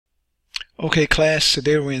Okay class,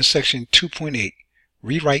 today we're in section 2.8,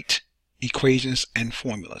 Rewrite Equations and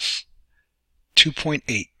Formulas.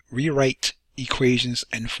 2.8, Rewrite Equations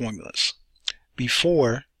and Formulas.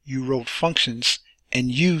 Before, you wrote functions and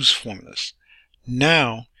used formulas.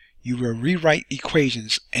 Now, you will rewrite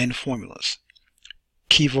equations and formulas.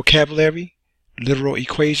 Key vocabulary, literal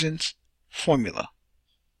equations, formula.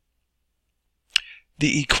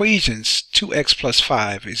 The equations 2x plus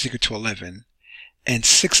 5 is equal to 11 and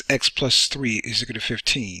 6x plus 3 is equal to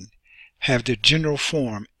 15 have the general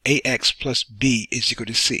form ax plus b is equal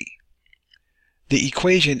to c. The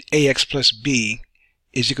equation ax plus b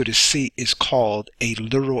is equal to c is called a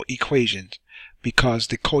literal equation because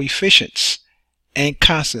the coefficients and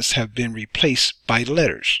constants have been replaced by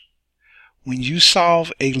letters. When you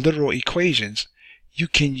solve a literal equation, you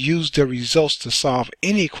can use the results to solve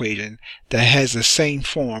any equation that has the same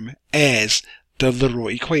form as the literal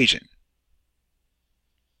equation.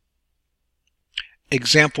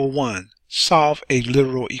 Example 1. Solve a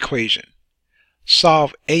literal equation.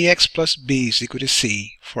 Solve ax plus b is equal to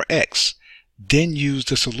c for x. Then use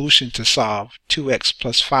the solution to solve 2x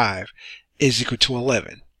plus 5 is equal to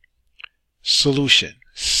 11. Solution.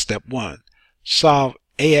 Step 1. Solve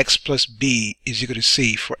ax plus b is equal to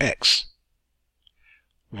c for x.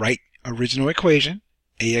 Write original equation.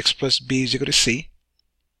 Ax plus b is equal to c.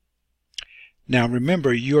 Now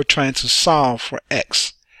remember, you're trying to solve for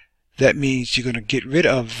x. That means you're going to get rid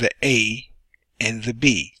of the a and the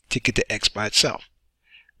b to get the x by itself.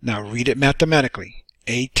 Now read it mathematically.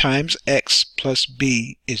 A times x plus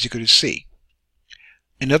b is equal to c.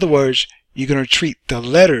 In other words, you're going to treat the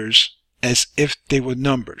letters as if they were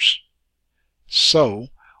numbers. So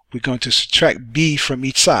we're going to subtract b from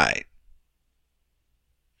each side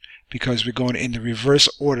because we're going in the reverse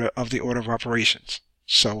order of the order of operations.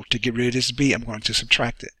 So to get rid of this b, I'm going to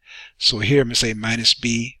subtract it. So here I'm going to say minus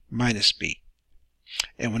b minus b.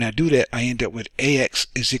 And when I do that, I end up with ax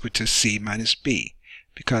is equal to c minus b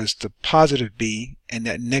because the positive b and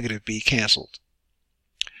that negative b canceled.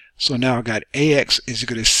 So now I got ax is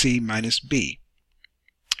equal to c minus b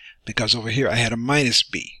because over here I had a minus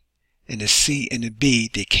b. And the c and the b,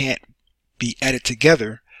 they can't be added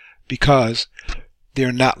together because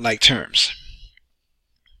they're not like terms.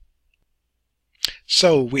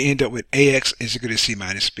 So we end up with ax is equal to c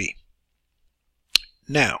minus b.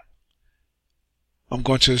 Now, I'm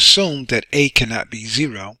going to assume that a cannot be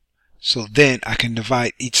 0, so then I can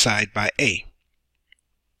divide each side by a.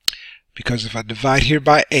 Because if I divide here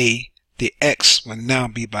by a, the x will now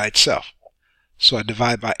be by itself. So I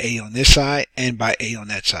divide by a on this side and by a on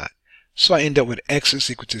that side. So I end up with x is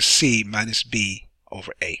equal to c minus b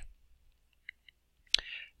over a.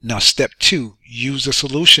 Now step 2, use the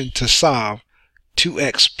solution to solve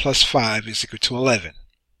 2x plus 5 is equal to 11.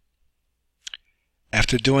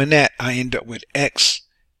 After doing that, I end up with x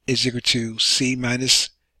is equal to c minus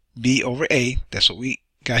b over a. That's what we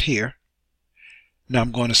got here. Now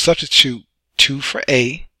I'm going to substitute 2 for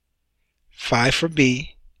a, 5 for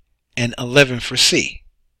b, and 11 for c.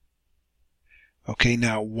 Okay,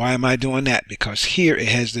 now why am I doing that? Because here it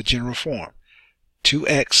has the general form.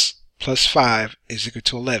 2x plus 5 is equal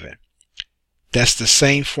to 11. That's the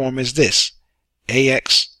same form as this.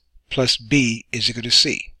 ax plus b is equal to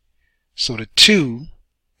c. So the 2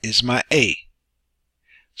 is my a.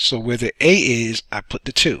 So where the a is, I put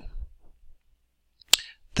the 2.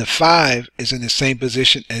 The 5 is in the same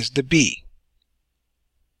position as the b.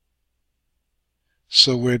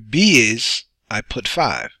 So where b is, I put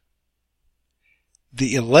 5.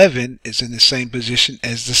 The 11 is in the same position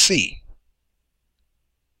as the c.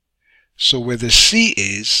 So where the c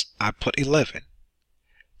is, I put 11.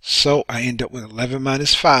 So I end up with 11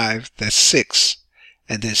 minus 5, that's 6.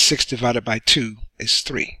 And then 6 divided by 2 is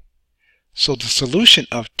 3. So the solution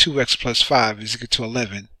of 2x plus 5 is equal to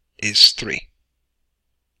 11 is 3.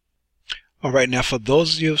 Alright, now for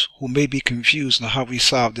those of you who may be confused on how we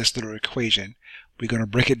solve this little equation, we're going to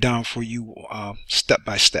break it down for you step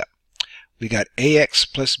by step. We got ax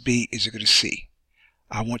plus b is equal to c.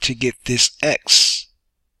 I want to get this x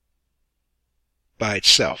by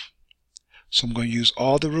itself. So I'm going to use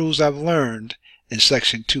all the rules I've learned in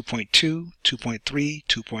section 2.2, 2.3, 2.4,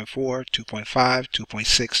 2.5,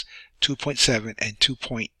 2.6, 2.7, and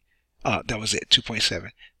 2.7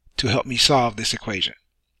 to help me solve this equation.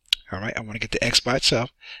 Alright, I want to get the x by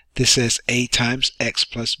itself. This says a times x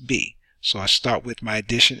plus b. So I start with my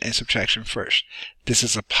addition and subtraction first. This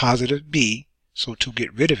is a positive b, so to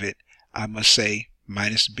get rid of it, I must say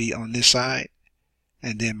minus b on this side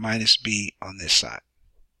and then minus b on this side.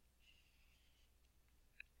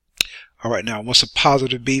 Alright, now what's a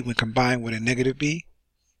positive b when combined with a negative b?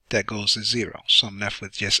 That goes to 0. So I'm left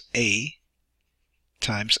with just a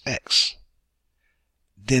times x.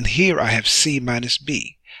 Then here I have c minus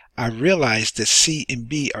b. I realize that c and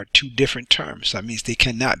b are two different terms. That means they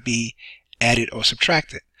cannot be added or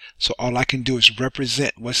subtracted. So all I can do is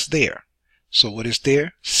represent what's there. So what is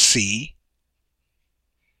there? C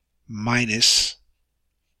minus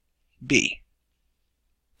b.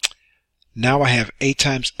 Now I have a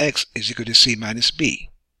times x is equal to c minus b.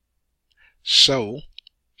 So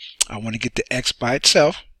I want to get the x by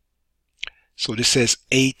itself. So this says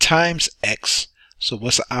a times x. So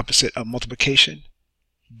what's the opposite of multiplication?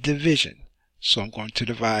 Division. So I'm going to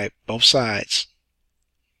divide both sides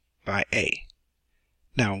by a.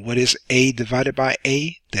 Now what is a divided by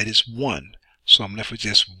a? That is 1. So I'm left with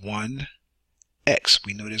just 1x.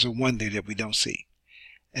 We know there's a 1 there that we don't see.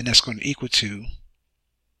 And that's going to equal to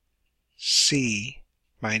c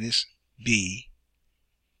minus b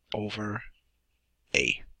over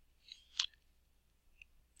a.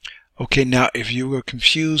 Okay, now if you were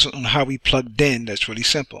confused on how we plugged in, that's really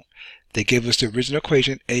simple. They gave us the original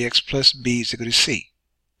equation, ax plus b is equal to c.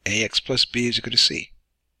 Ax plus b is equal to c.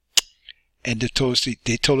 And they told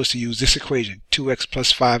us to use this equation, 2x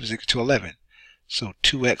plus 5 is equal to 11. So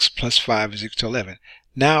 2x plus 5 is equal to 11.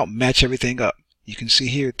 Now match everything up. You can see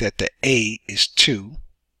here that the a is 2.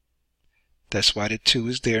 That's why the 2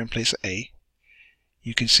 is there in place of a.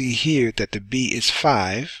 You can see here that the b is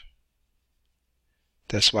 5.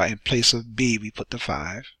 That's why in place of b we put the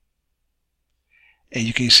 5. And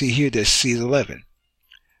you can see here that c is 11.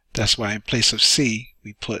 That's why in place of c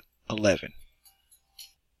we put 11.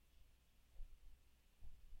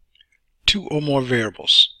 Two or more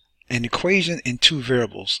variables. An equation in two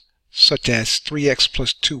variables, such as 3x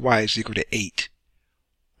plus 2y is equal to 8,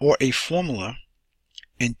 or a formula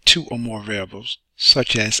in two or more variables,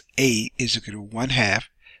 such as a is equal to 1/2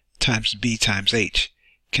 times b times h,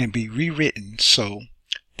 can be rewritten so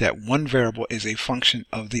that one variable is a function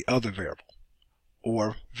of the other variable,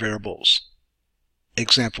 or variables.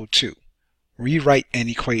 Example 2. Rewrite an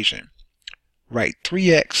equation. Write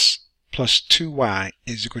 3x plus 2y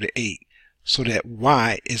is equal to 8 so that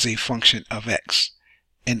y is a function of x.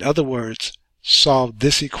 In other words, solve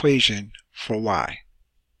this equation for y.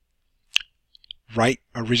 Write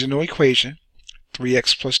original equation,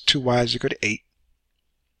 3x plus 2y is equal to 8.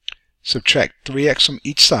 Subtract 3x from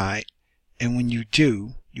each side, and when you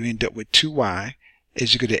do, you end up with 2y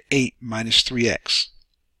is equal to 8 minus 3x.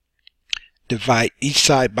 Divide each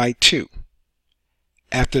side by 2.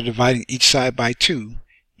 After dividing each side by 2,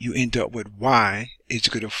 you end up with y is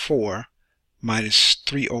equal to 4 minus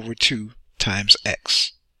 3 over 2 times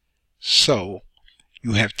x. So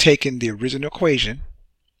you have taken the original equation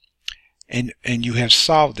and you have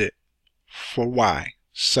solved it for y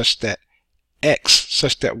such that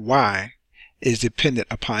y is dependent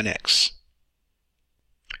upon x.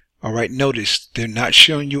 Alright, notice they're not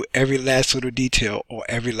showing you every last little detail or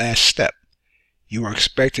every last step. You are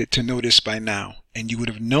expected to know this by now, and you would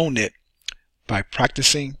have known it by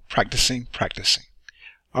practicing.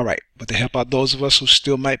 Alright, but to help out those of us who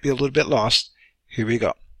still might be a little bit lost, here we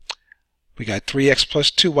go. We got 3x plus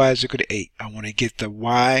 2y is equal to 8. I want to get the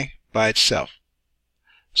y by itself.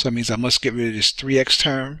 So that means I must get rid of this 3x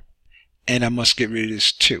term, and I must get rid of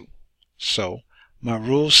this 2. So my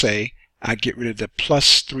rules say I get rid of the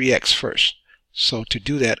plus 3x first. So to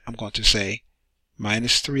do that, I'm going to say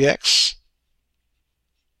minus 3x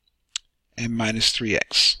and minus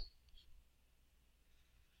 3x.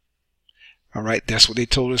 Alright, that's what they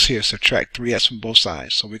told us here. Subtract 3x from both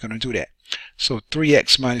sides. So we're going to do that. So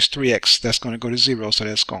 3x minus 3x, that's going to go to 0, so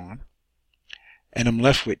that's gone. And I'm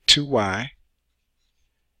left with 2y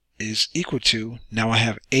is equal to, now I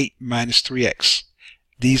have 8 minus 3x.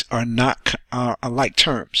 These are not alike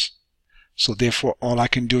terms. So therefore, all I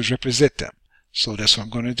can do is represent them. So that's what I'm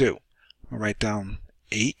going to do. I'll write down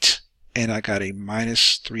 8, and I got a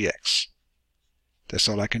minus 3x. That's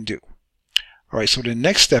all I can do. Alright, so the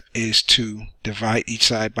next step is to divide each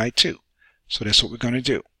side by 2. So that's what we're going to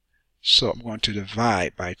do. So I'm going to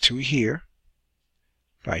divide by 2 here,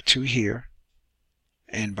 by 2 here,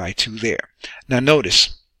 and by 2 there. Now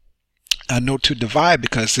notice, I know to divide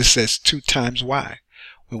because this says 2 times y.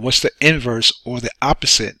 Well, what's the inverse or the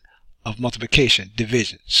opposite of multiplication?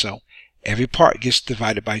 Division. So every part gets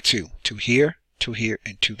divided by 2. 2 here,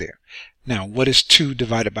 and 2 there. Now, what is 2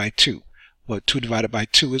 divided by 2? Well, 2 divided by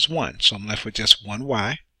 2 is 1. So I'm left with just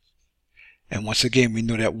 1y. And once again, we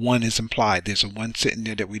know that 1 is implied. There's a 1 sitting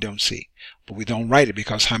there that we don't see. But we don't write it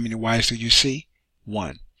because how many y's do you see?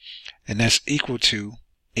 1. And that's equal to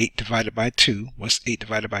 8 divided by 2. What's 8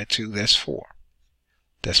 divided by 2? That's 4.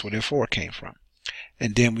 That's where the 4 came from.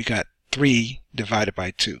 And then we got 3 divided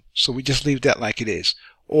by 2. So we just leave that like it is.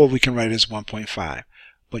 Or we can write it as 1.5.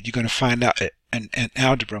 but you're going to find out in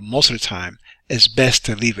algebra most of the time it's best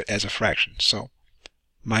to leave it as a fraction. So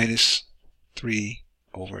minus 3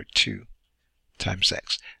 over 2 times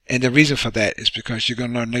x. And the reason for that is because you're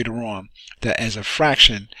going to learn later on that as a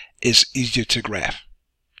fraction it's easier to graph.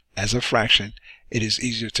 As a fraction it is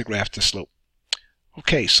easier to graph the slope.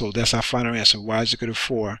 Okay, so that's our final answer. Y is equal to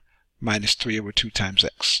 4 minus 3 over 2 times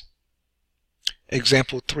x.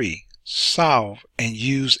 Example 3. Solve and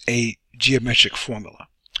use a geometric formula.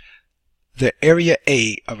 The area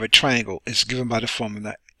A of a triangle is given by the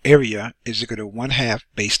formula area is equal to 1/2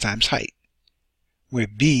 base times height, where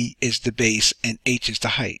B is the base and H is the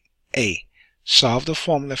height. A. Solve the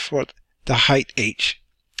formula for the height H.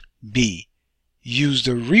 B. Use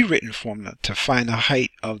the rewritten formula to find the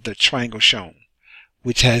height of the triangle shown,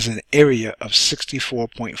 which has an area of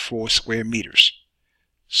 64.4 square meters.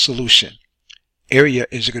 Solution. Area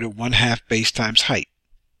is equal to 1/2 base times height.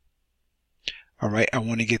 Alright, I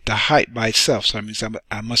want to get the height by itself, so that means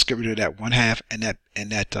I must get rid of that 1/2 and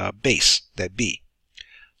that base, that B.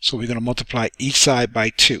 So we're going to multiply each side by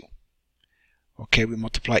 2. Okay, we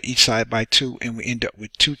multiply each side by 2 and we end up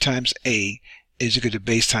with 2 times A is equal to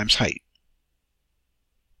base times height.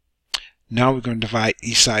 Now we're going to divide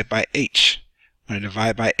each side by H. When I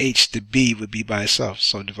divide by H, the B would be by itself.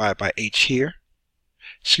 So divide by H here.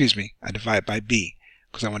 Excuse me, I divide by B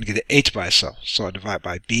because I want to get the H by itself. So I divide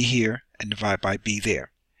by B here and divide by B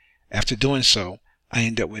there. After doing so, I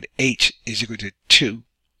end up with H is equal to 2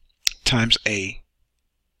 times A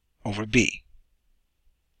over B.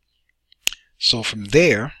 So from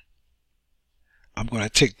there, I'm going to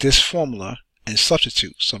take this formula and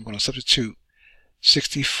substitute. So I'm going to substitute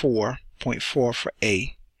 64.4 for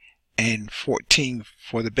A and 14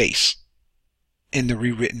 for the base in the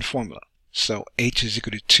rewritten formula. So H is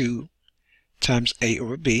equal to 2 times A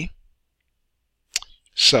over B.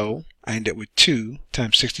 So I end up with 2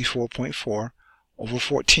 times 64.4 over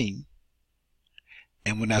 14.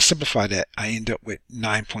 And when I simplify that, I end up with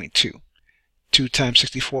 9.2. 2 times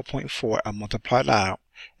 64.4, I multiply it out,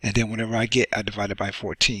 and then whatever I get, I divide it by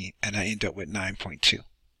 14, and I end up with 9.2.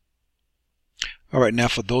 Alright, now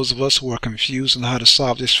for those of us who are confused on how to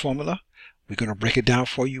solve this formula, we're going to break it down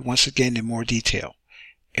for you once again in more detail.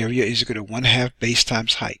 Area is equal to 1/2 base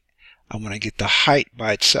times height. I want to get the height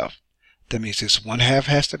by itself. That means this 1/2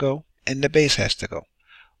 has to go and the base has to go.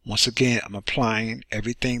 Once again, I'm applying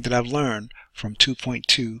everything that I've learned from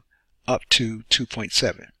 2.2 up to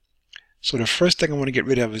 2.7. So the first thing I want to get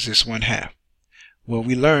rid of is this 1/2. Well,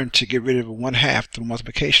 we learned to get rid of a 1/2 through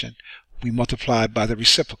multiplication, we multiply by the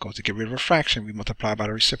reciprocal. To get rid of a fraction, we multiply by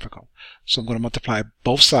the reciprocal. So I'm going to multiply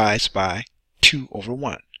both sides by 2 over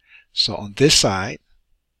 1. So on this side,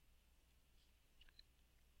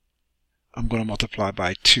 I'm going to multiply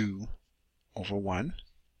by 2 over 1.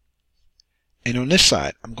 And on this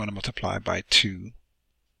side, I'm going to multiply by 2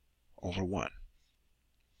 over 1.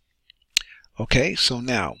 Okay, so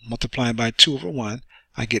now multiplying by 2 over 1,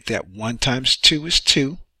 I get that 1 times 2 is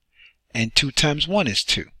 2, and 2 times 1 is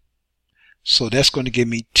 2. So that's going to give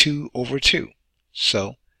me 2 over 2.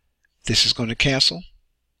 So this is going to cancel,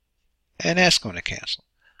 and that's going to cancel.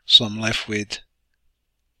 So I'm left with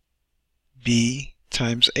B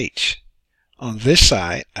times H. On this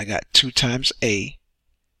side, I got 2 times A,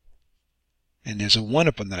 and there's a 1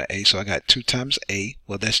 up under the A, so I got 2 times A.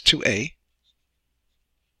 Well, that's 2A.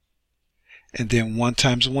 And then 1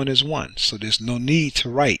 times 1 is 1, so there's no need to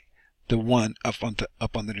write the 1 up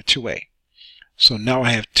under the 2A. So now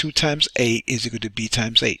I have 2 times A is equal to B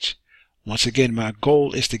times H. Once again, my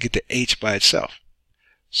goal is to get the H by itself.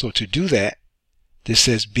 So to do that, this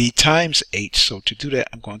says B times H, so to do that,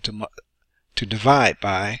 I'm going to divide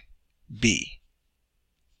by B.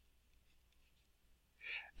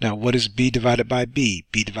 Now what is B divided by B?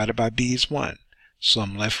 B divided by B is 1. So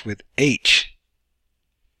I'm left with H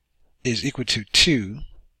is equal to 2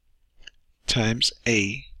 times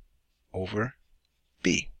A over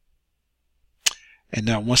B. And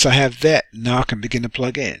now once I have that, now I can begin to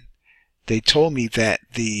plug in. They told me that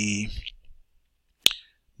the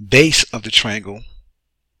base of the triangle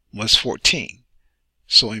was 14.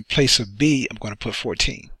 So in place of B, I'm going to put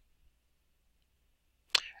 14.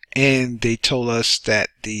 And they told us that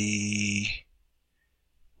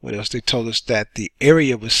what else? They told us that the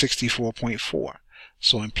area was 64.4.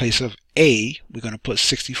 So in place of A, we're going to put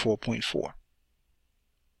 64.4.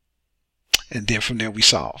 And then from there we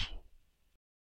solve.